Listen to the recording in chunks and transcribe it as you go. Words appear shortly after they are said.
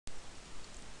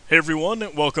Hey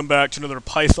everyone, welcome back to another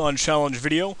Python challenge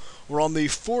video. We're on the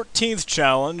 14th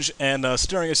challenge, and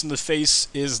staring us in the face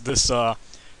is this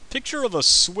picture of a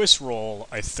Swiss roll,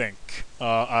 I think.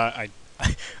 I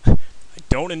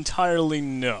don't entirely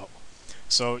know.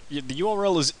 So the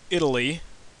URL is Italy.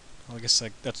 Well, I guess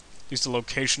that's at least the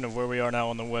location of where we are now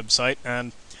on the website,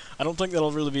 and I don't think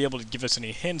that'll really be able to give us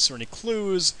any hints or any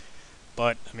clues,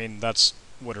 but I mean, that's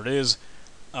what it is.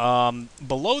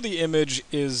 Below the image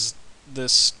is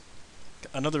this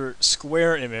another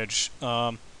square image.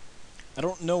 I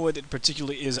don't know what it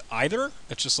particularly is either.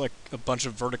 It's just like a bunch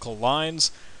of vertical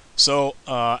lines. So,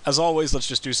 as always, let's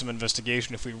just do some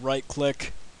investigation. If we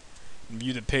right-click and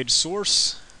view the page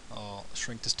source, I'll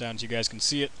shrink this down so you guys can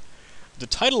see it. The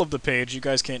title of the page, you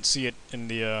guys can't see it in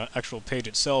the actual page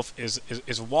itself,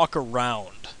 is Walk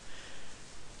Around.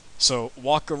 So,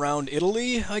 Walk Around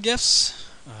Italy, I guess?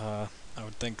 I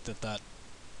would think that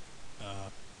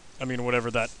I mean, whatever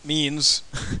that means,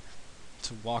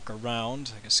 to walk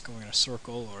around, I guess going in a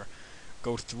circle or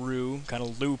go through, kind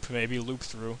of loop, maybe, loop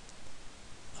through.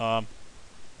 And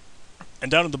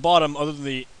down at the bottom, other than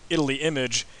the Italy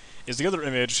image, is the other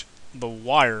image, the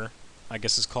wire, I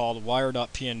guess is called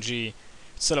wire.png.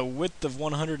 It's set a width of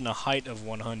 100 and a height of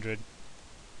 100.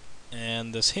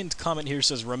 And this hint comment here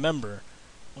says, remember,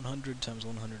 100 times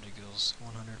 100 equals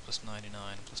 100 plus 99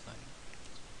 plus 99.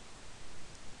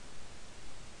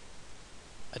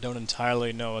 I don't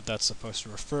entirely know what that's supposed to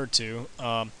refer to.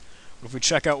 But if we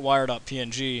check out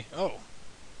wire.png,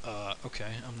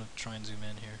 okay, I'm gonna try and zoom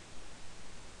in here.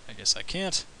 I guess I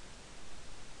can't.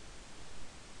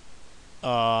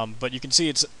 But you can see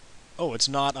it's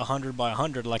not 100 by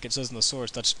 100 like it says in the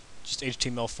source. That's just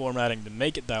HTML formatting to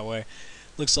make it that way.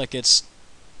 Looks like it's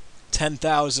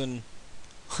 10,000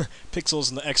 pixels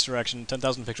in the X direction,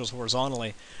 10,000 pixels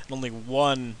horizontally, and only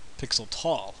 1 pixel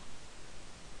tall.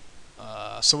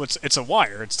 So it's a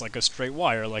wire. It's like a straight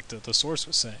wire, like the source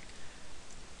was saying.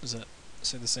 Does that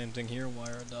say the same thing here?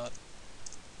 Wire.png?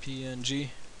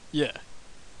 Yeah.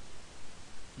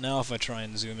 Now if I try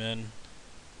and zoom in,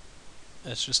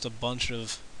 it's just a bunch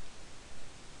of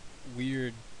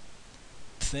weird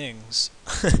things.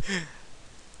 Let's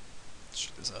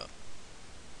check this out.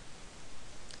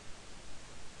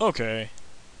 Okay.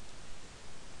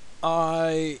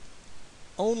 I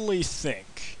only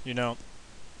think,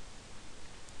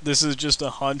 this is just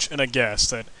a hunch and a guess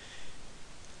that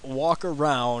walk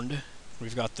around,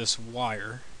 we've got this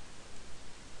wire,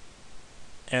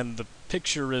 and the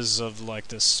picture is of like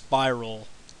this spiral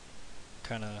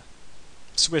kind of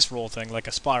Swiss roll thing, like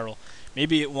a spiral.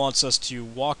 Maybe it wants us to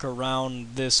walk around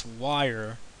this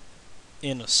wire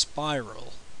in a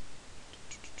spiral.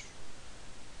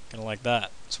 Kind of like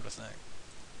that sort of thing.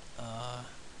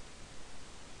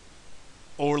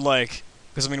 Or like,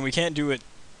 because I mean we can't do it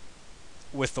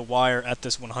with the wire at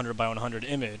this 100 by 100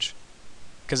 image,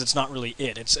 because it's not really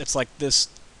it. It's like this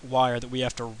wire that we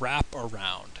have to wrap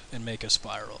around and make a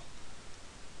spiral.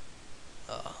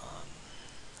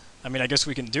 I mean, I guess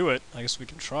we can do it. I guess we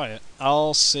can try it.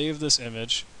 I'll save this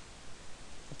image.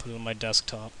 I'll put it on my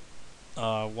desktop.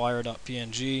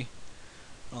 Wire.png.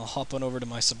 I'll hop on over to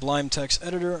my Sublime Text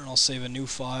editor and I'll save a new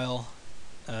file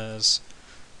as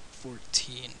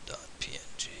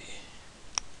 14.png.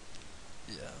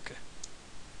 Yeah, okay.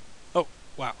 Oh,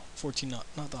 wow. 14 not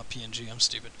 .png, I'm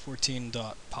stupid.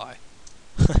 14.py.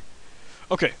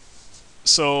 Okay.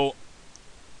 So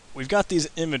we've got these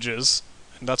images,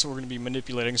 and that's what we're going to be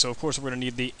manipulating. So of course we're going to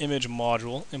need the image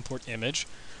module, import image.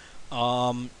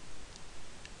 And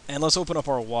let's open up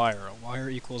our wire. Wire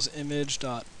equals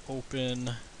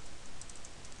image.open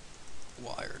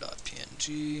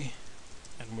wire.png,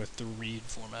 and with the read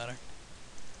formatting.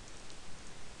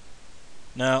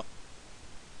 Now,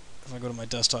 if I go to my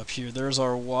desktop here, there's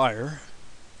our wire,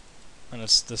 and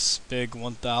it's this big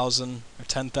 1,000 or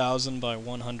 10,000 by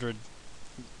 100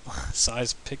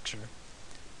 size picture.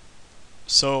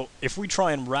 So if we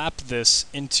try and wrap this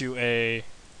into a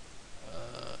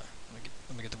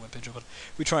let me get the webpage open.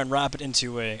 If we try and wrap it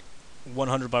into a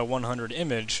 100 by 100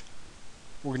 image,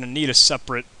 we're going to need a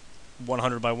separate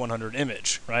 100 by 100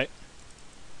 image, right?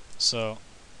 So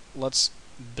let's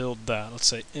build that. Let's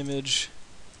say image.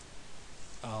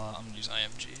 I'm going to use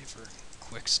img for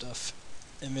quick stuff.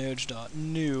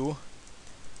 Image.new.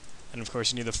 And of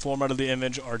course you need the format of the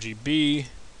image, RGB.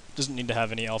 Doesn't need to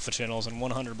have any alpha channels, and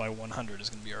 100 by 100 is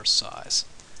going to be our size.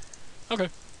 Okay.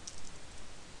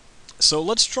 So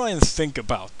let's try and think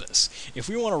about this. If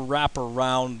we want to wrap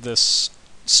around this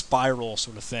spiral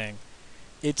sort of thing,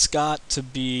 it's got to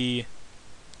be...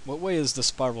 What way is the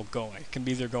spiral going? It can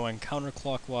be either going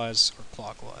counterclockwise or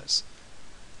clockwise.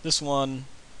 This one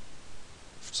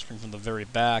starting from the very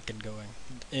back and going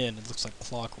in, it looks like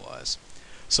clockwise.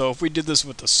 So if we did this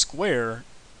with the square,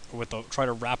 or with the try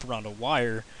to wrap around a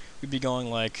wire, we'd be going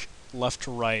like left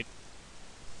to right,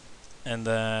 and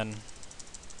then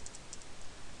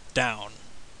down.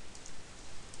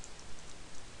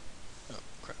 Oh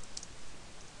crap!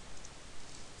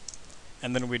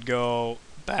 And then we'd go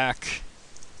back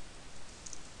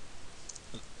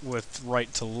with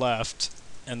right to left,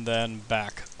 and then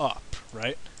back up,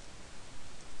 right?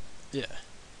 Yeah.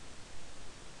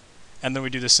 And then we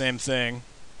do the same thing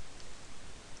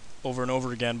over and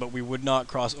over again, but we would not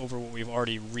cross over what we've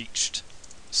already reached.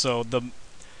 So the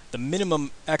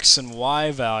minimum x and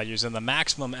y values and the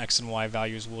maximum x and y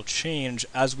values will change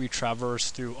as we traverse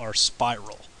through our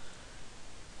spiral,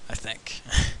 I think.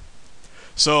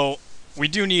 So we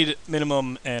do need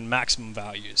minimum and maximum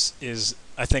values, is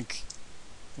I think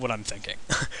what I'm thinking.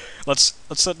 let's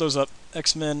set those up.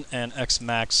 X-min and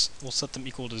X-max, we'll set them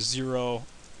equal to 0.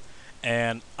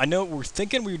 And I know we're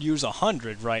thinking we would use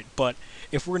 100, right? But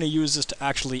if we're going to use this to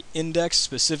actually index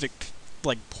specific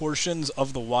like portions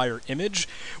of the wire image,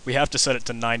 we have to set it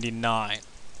to 99.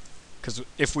 Because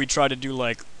if we try to do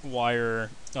like wire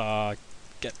get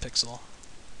pixel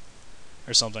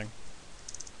or something,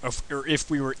 or if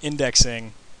we were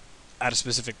indexing at a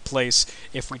specific place,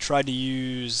 if we tried to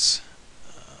use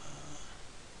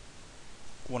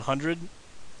 100,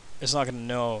 it's not going to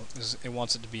know, because it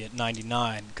wants it to be at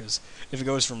 99, because if it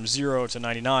goes from 0 to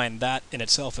 99, that in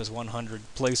itself is 100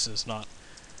 places, not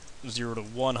 0 to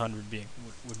 100 being,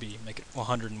 would be, make it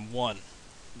 101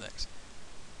 things.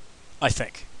 I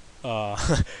think.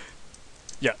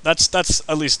 Yeah, that's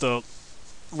at least the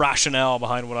rationale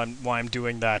behind why I'm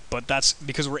doing that, but that's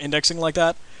because we're indexing like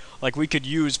that. Like, we could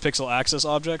use pixel access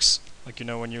objects, like, you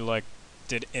know, when you, like,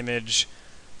 did image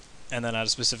and then add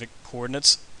specific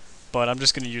coordinates, but I'm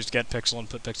just going to use get pixel and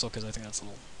put pixel because I think that's a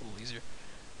little easier,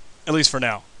 at least for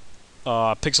now.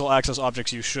 Pixel access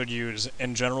objects you should use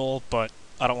in general, but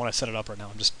I don't want to set it up right now.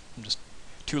 I'm just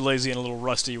too lazy and a little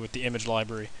rusty with the image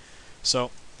library. So,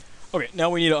 okay, now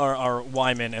we need our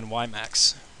ymin and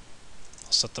ymax.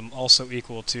 I'll set them also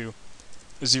equal to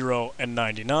 0 and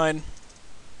 99.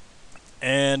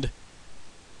 And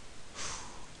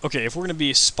okay, if we're going to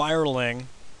be spiraling,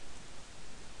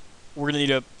 we're going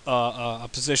to need a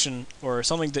position or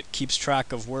something that keeps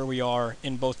track of where we are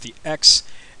in both the x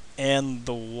and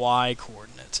the y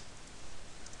coordinate.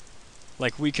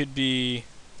 Like, we could be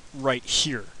right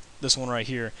here, this one right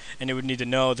here, and it would need to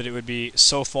know that it would be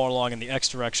so far along in the x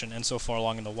direction and so far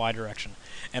along in the y direction.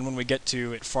 And when we get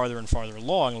to it farther and farther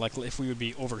along, like if we would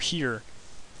be over here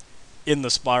in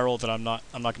the spiral that I'm not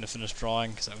going to finish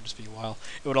drawing because that would just be a while,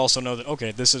 it would also know that,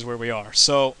 okay, this is where we are.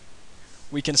 So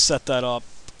we can set that up,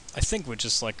 I think, with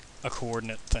just like a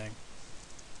coordinate thing,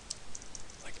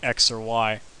 like x or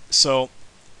y. So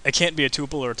it can't be a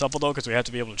tuple or a tuple though, because we have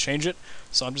to be able to change it.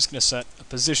 So I'm just going to set a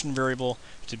position variable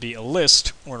to be a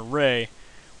list or an array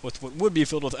with what would be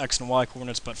filled with x and y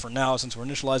coordinates, but for now, since we're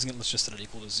initializing it, let's just set it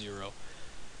equal to 0.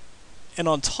 And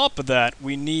on top of that,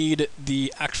 we need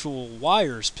the actual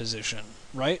wire's position,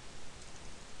 right?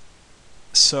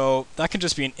 So that can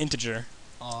just be an integer.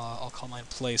 I'll call mine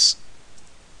place.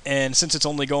 And since it's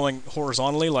only going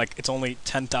horizontally, like it's only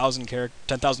 10,000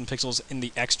 pixels in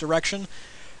the x direction,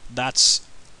 that's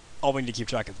all we need to keep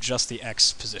track of, just the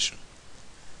x position.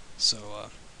 So,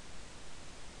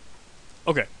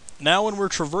 okay. Now when we're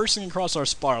traversing across our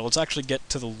spiral, let's actually get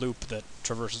to the loop that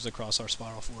traverses across our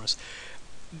spiral for us.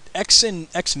 Xmin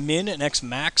and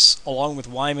Xmax, along with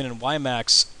Ymin and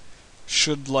Ymax,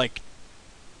 should, like,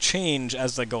 change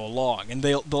as they go along, and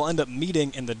they'll end up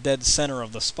meeting in the dead center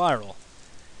of the spiral.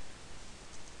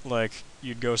 Like,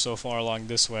 you'd go so far along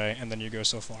this way, and then you go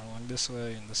so far along this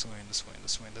way, and this way, and this way, and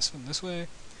this way, and this way, and this way,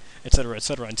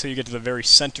 etc., until you get to the very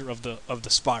center of the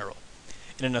spiral.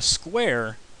 And in a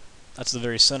square, that's the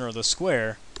very center of the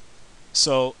square,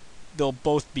 so they'll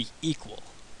both be equal,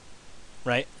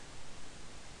 right?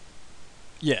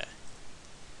 Yeah.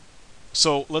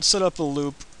 So let's set up a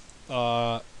loop.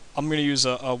 I'm going to use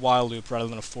a while loop rather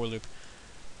than a for loop,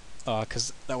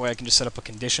 because that way I can just set up a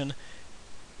condition.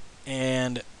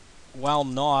 And while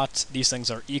not, these things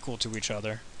are equal to each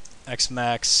other,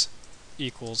 xmax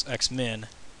equals xmin,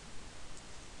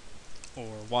 or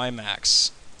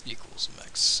ymax equals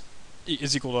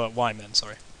is equal to ymin,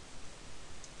 sorry.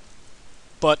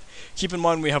 But keep in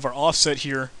mind we have our offset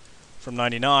here from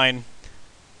 99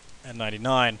 and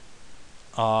 99.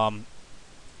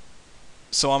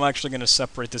 So I'm actually going to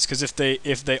separate this, because if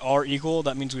they are equal,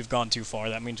 that means we've gone too far.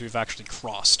 That means we've actually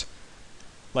crossed.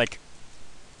 Like,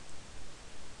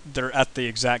 they're at the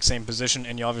exact same position,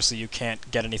 and obviously you can't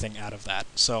get anything out of that.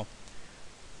 So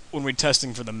when we're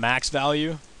testing for the max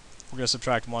value, we're going to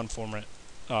subtract 1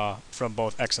 from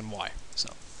both x and y. So,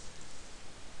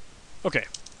 okay.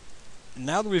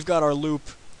 Now that we've got our loop,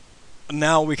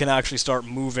 now we can actually start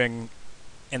moving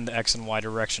in the x and y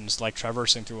directions, like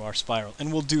traversing through our spiral.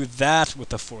 And we'll do that with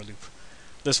the for loop.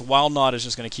 This while not is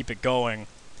just going to keep it going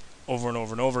over and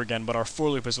over and over again, but our for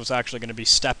loop is what's actually going to be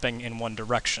stepping in one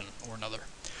direction or another.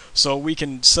 So we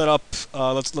can set up,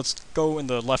 let's go in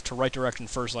the left to right direction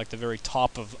first, like the very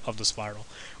top of the spiral.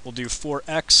 We'll do for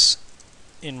x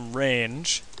in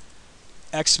range,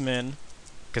 xmin,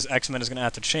 because xmin is going to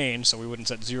have to change, so we wouldn't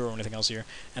set 0 or anything else here,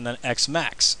 and then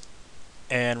xmax.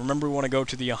 And remember, we want to go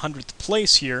to the 100th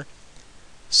place here,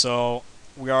 so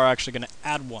we are actually going to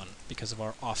add 1 because of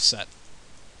our offset,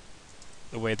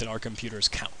 the way that our computers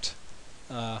count.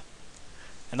 And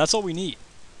that's all we need.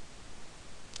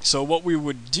 So what we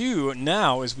would do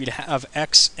now is we'd have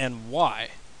x and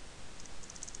y.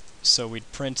 So we'd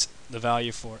print the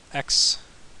value for x,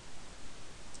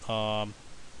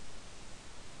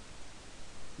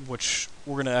 which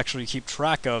we're going to actually keep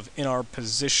track of in our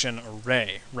position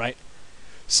array, right?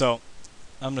 So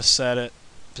I'm going to set it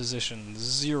position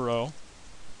 0,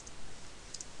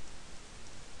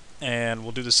 and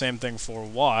we'll do the same thing for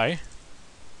y,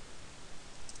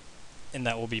 and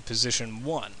that will be position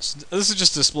 1. So this is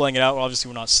just displaying it out. Obviously,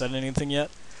 we're not setting anything yet,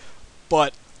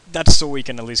 but that's so we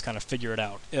can at least kind of figure it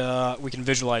out. We can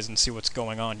visualize and see what's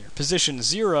going on here. Position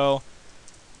 0,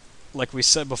 like we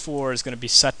said before, is going to be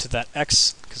set to that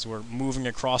x because we're moving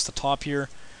across the top here.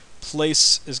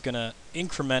 Place is going to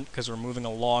increment because we're moving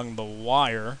along the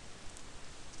wire.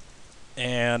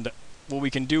 And what we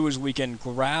can do is we can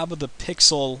grab the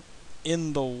pixel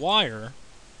in the wire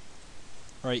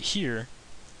right here,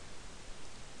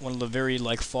 one of the very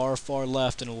far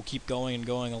left, and we'll keep going and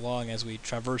going along as we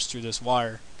traverse through this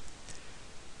wire.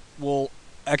 We'll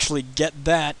actually get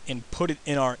that and put it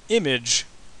in our image,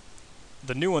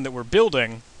 the new one that we're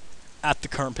building, at the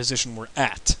current position we're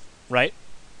at, right?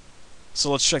 So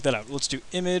let's check that out. Let's do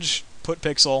image, put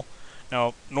pixel.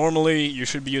 Now, normally you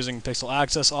should be using pixel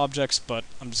access objects, but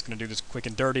I'm just going to do this quick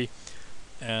and dirty.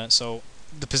 So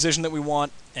the position that we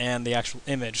want and the actual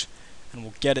image, and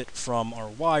we'll get it from our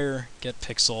wire, get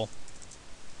pixel,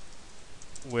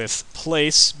 with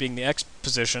place being the x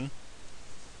position,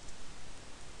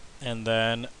 and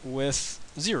then with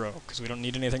 0, because we don't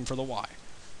need anything for the y.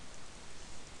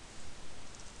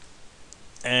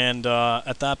 And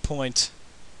at that point,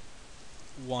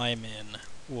 ymin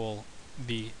will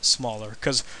be smaller,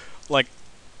 because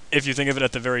if you think of it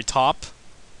at the very top,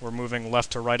 we're moving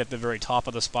left to right at the very top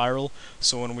of the spiral,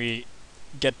 so when we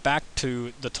get back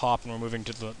to the top and we're moving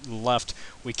to the left,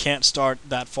 we can't start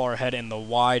that far ahead in the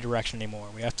y direction anymore.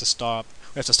 We have to start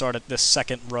at this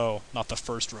second row, not the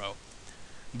first row.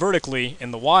 Vertically,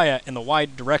 in the y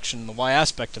direction, the y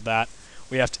aspect of that,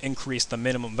 we have to increase the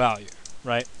minimum value,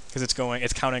 right? Because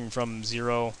it's counting from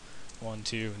 0, 1,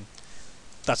 2, and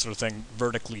that sort of thing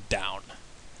vertically down.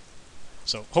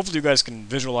 So hopefully you guys can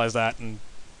visualize that, and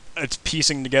it's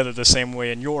piecing together the same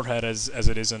way in your head as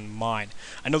it is in mine.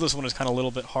 I know this one is kind of a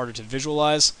little bit harder to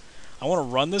visualize. I want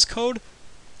to run this code.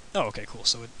 Oh, okay, cool.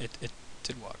 So it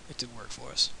did work. It did work for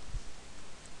us.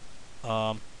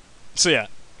 So yeah,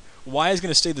 y is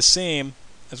going to stay the same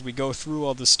as we go through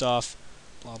all this stuff.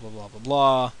 Blah blah blah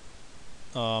blah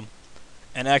blah.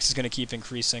 And x is going to keep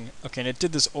increasing. Okay, and it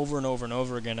did this over and over and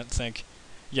over again, I think.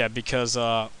 Yeah, because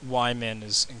ymin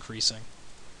is increasing.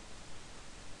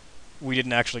 We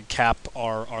didn't actually cap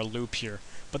our loop here,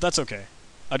 but that's okay.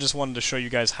 I just wanted to show you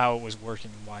guys how it was working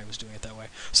and why it was doing it that way.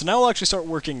 So now we'll actually start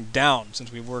working down,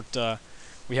 since we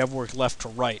have worked left to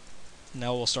right.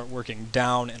 Now we'll start working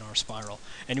down in our spiral.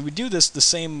 And we do this the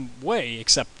same way,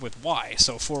 except with y.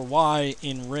 So for y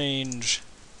in range,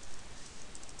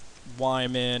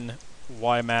 ymin,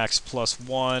 ymax plus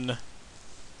 1,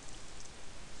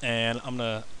 and I'm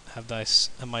going to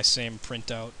have my same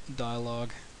printout dialog,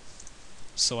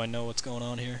 so I know what's going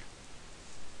on here.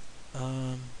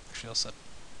 Actually, I'll set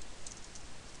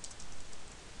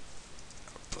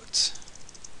output.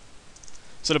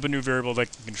 Set up a new variable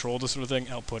that can control this sort of thing.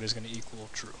 Output is going to equal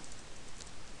true.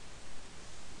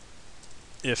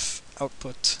 If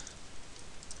output,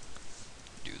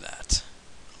 do that.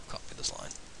 I'll copy this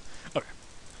line. Okay.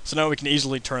 So now we can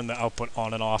easily turn the output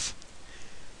on and off.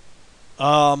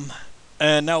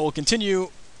 And now we'll continue,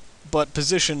 but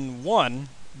position 1,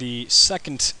 the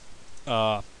second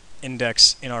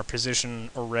index in our position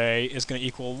array, is going to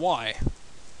equal y.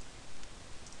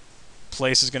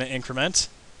 Place is going to increment,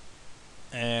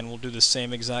 and we'll do the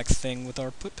same exact thing with our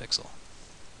put pixel.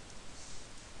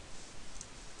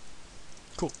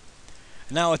 Cool.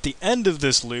 Now at the end of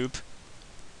this loop,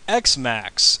 x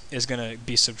max is going to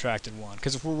be subtracted 1.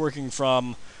 Because if we're working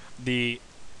from the...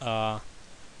 I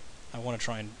want to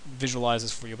try and visualize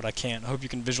this for you, but I can't. I hope you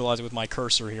can visualize it with my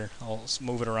cursor here. I'll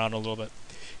move it around a little bit.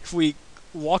 If we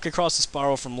walk across the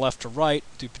spiral from left to right,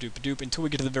 doop-a-doop-a-doop, until we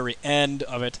get to the very end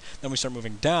of it, then we start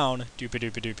moving down,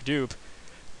 doop-a-doop-a-doop-a-doop.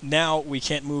 Now we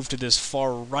can't move to this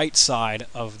far right side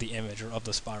of the image, or of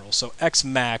the spiral. So x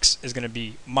max is going to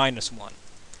be -1.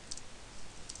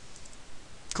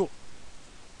 Cool.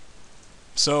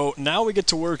 So now we get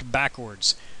to work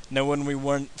backwards. Now when we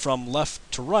went from left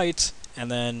to right, and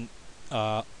then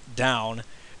down,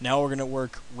 now we're going to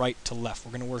work right to left.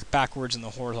 We're going to work backwards in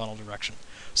the horizontal direction.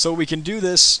 So we can do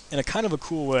this in a kind of a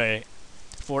cool way.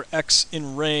 For x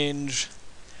in range,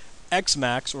 x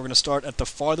max, we're going to start at the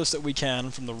farthest that we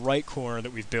can from the right corner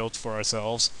that we've built for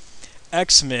ourselves.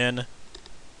 X min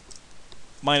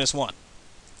 -1.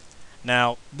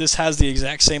 Now, this has the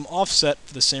exact same offset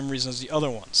for the same reason as the other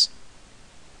ones.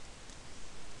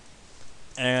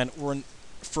 And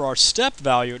for our step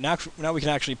value, now we can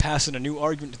actually pass in a new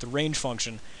argument to the range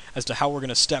function as to how we're going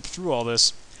to step through all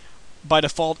this. By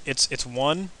default, it's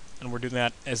 1, and we're doing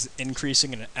that as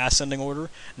increasing in an ascending order.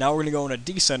 Now we're going to go in a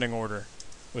descending order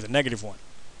with a -1,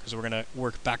 because we're going to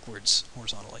work backwards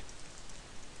horizontally.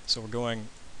 So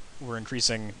we're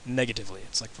increasing negatively.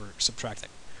 It's like we're subtracting.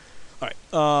 Alright,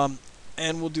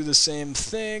 and we'll do the same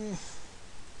thing,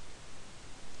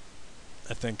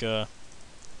 I think,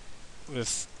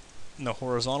 with in the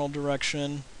horizontal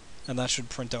direction, and that should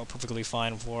print out perfectly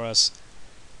fine for us.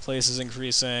 Place is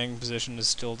increasing, position is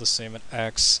still the same at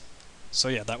x, so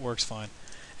yeah, that works fine.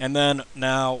 And then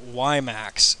now y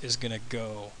max is going to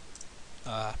go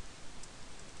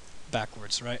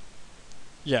backwards, right?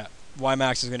 Yeah, y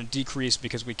max is going to decrease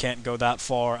because we can't go that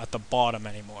far at the bottom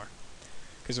anymore.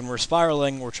 Because when we're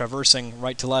spiraling, we're traversing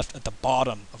right to left at the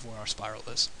bottom of where our spiral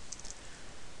is.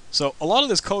 So a lot of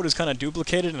this code is kind of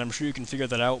duplicated, and I'm sure you can figure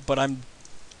that out, but I'm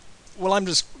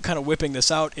just kind of whipping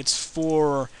this out, it's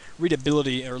for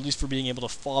readability, or at least for being able to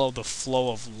follow the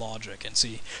flow of logic and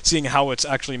seeing how it's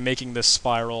actually making this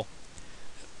spiral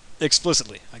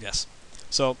explicitly, I guess.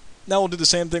 So now we'll do the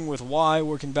same thing with y,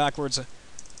 working backwards.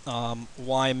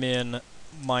 Y min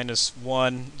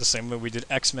 -1, the same way we did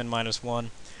x min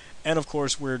 -1. And of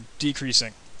course we're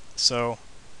decreasing. So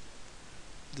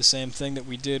the same thing that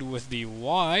we did with the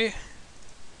y.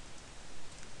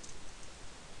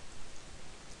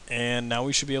 And now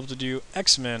we should be able to do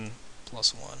x min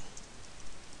 +1.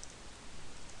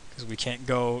 Because we can't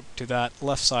go to that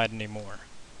left side anymore.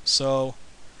 So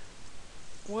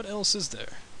what else is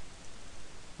there?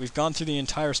 We've gone through the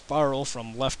entire spiral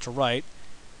from left to right,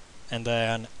 and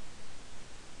then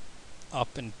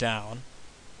up and down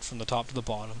from the top to the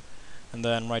bottom, and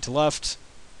then right to left,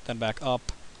 then back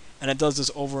up, and it does this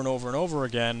over and over and over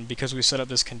again because we set up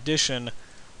this condition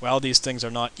while these things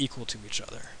are not equal to each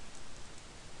other.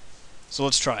 So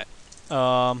let's try it.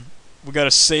 We got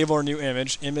to save our new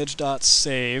image.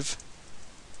 Image.save.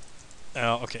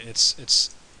 Okay, it's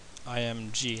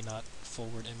img, not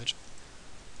forward image.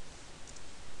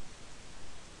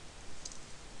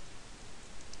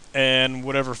 And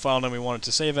whatever file name we want it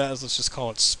to save as, let's just call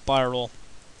it spiral.png.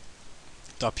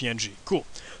 Cool.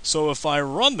 So if I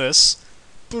run this,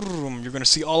 boom, you're going to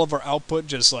see all of our output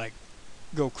just like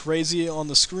go crazy on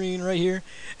the screen right here.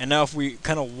 And now if we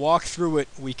kind of walk through it,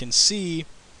 we can see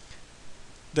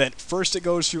that first it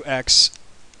goes through X,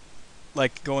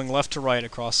 like going left to right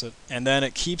across it, and then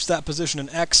it keeps that position in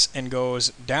X and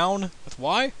goes down with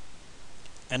Y,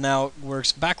 and now it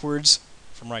works backwards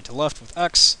from right to left with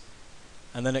X,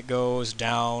 and then it goes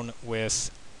down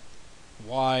with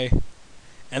Y,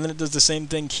 and then it does the same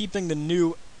thing, keeping the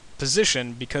new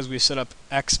position because we set up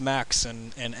X max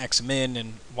and X min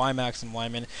and Y max and Y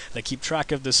min. They keep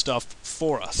track of this stuff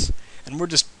for us, and we're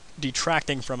just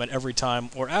detracting from it every time,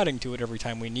 or adding to it every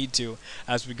time we need to,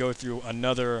 as we go through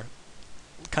another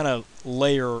kind of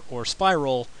layer or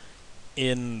spiral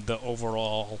in the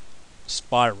overall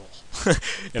spiral,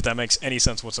 if that makes any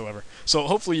sense whatsoever. So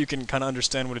hopefully you can kind of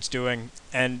understand what it's doing,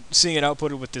 and seeing it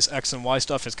outputted with this X and Y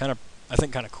stuff is kind of, I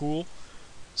think, kind of cool.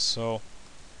 So,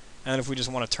 and if we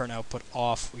just want to turn output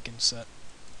off, we can set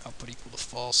output equal to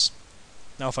false.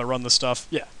 Now if I run this stuff,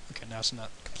 yeah, okay, now it's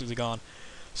not completely gone.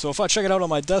 So if I check it out on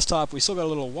my desktop, we still got a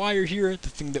little wire here, the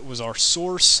thing that was our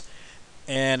source,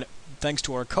 and thanks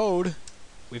to our code,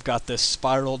 we've got this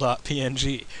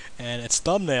spiral.png, and its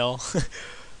thumbnail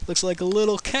looks like a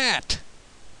little cat.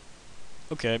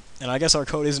 Okay, and I guess our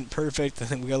code isn't perfect, and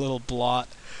then we got a little blot,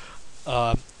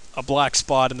 a black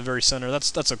spot in the very center.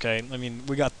 That's okay. I mean,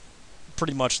 we got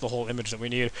pretty much the whole image that we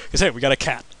need, because hey, we got a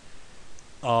cat.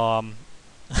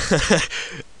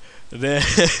 Then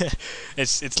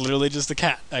it's literally just a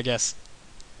cat, I guess.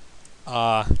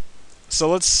 So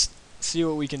let's see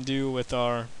what we can do with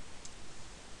our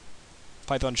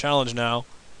Python challenge now.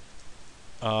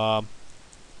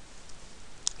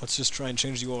 Let's just try and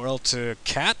change the URL to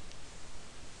cat.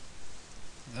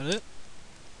 Is that it?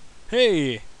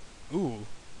 Hey! Ooh.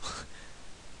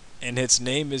 And its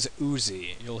name is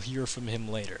Uzi. You'll hear from him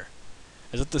later.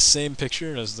 Is that the same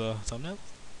picture as the thumbnail?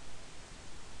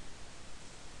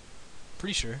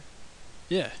 Pretty sure.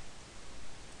 Yeah.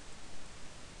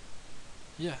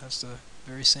 Yeah, that's the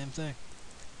very same thing.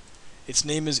 Its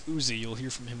name is Uzi. You'll hear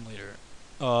from him later.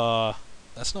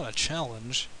 That's not a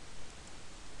challenge.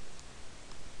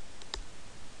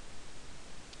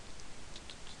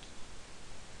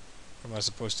 What am I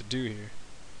supposed to do here?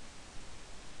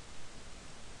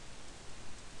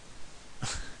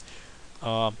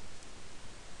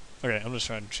 Okay, I'm just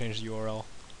trying to change the URL.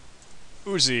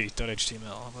 Uzi.html,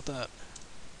 how about that?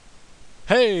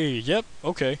 Hey, yep,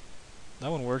 okay.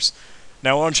 That one works.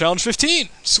 Now we're on challenge 15!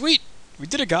 Sweet! We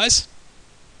did it, guys!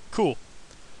 Cool.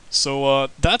 So,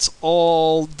 that's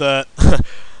all that...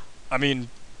 I mean,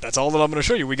 that's all that I'm going to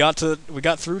show you. We got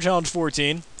through challenge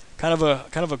 14. Kind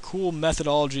of a cool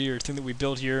methodology or thing that we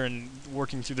built here and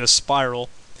working through this spiral.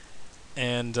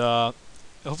 And,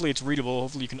 hopefully it's readable,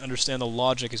 hopefully you can understand the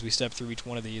logic as we step through each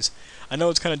one of these. I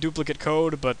know it's kind of duplicate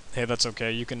code, but hey, that's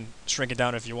okay. You can shrink it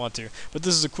down if you want to. But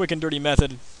this is a quick and dirty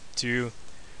method to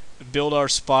build our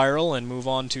spiral and move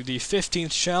on to the 15th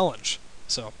challenge.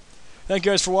 So, thank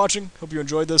you guys for watching. Hope you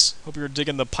enjoyed this. Hope you're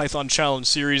digging the Python challenge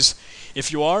series.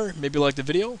 If you are, maybe like the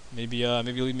video. Maybe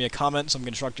leave me a comment, some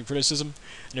constructive criticism.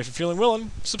 And if you're feeling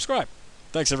willing, subscribe.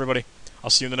 Thanks, everybody.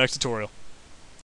 I'll see you in the next tutorial.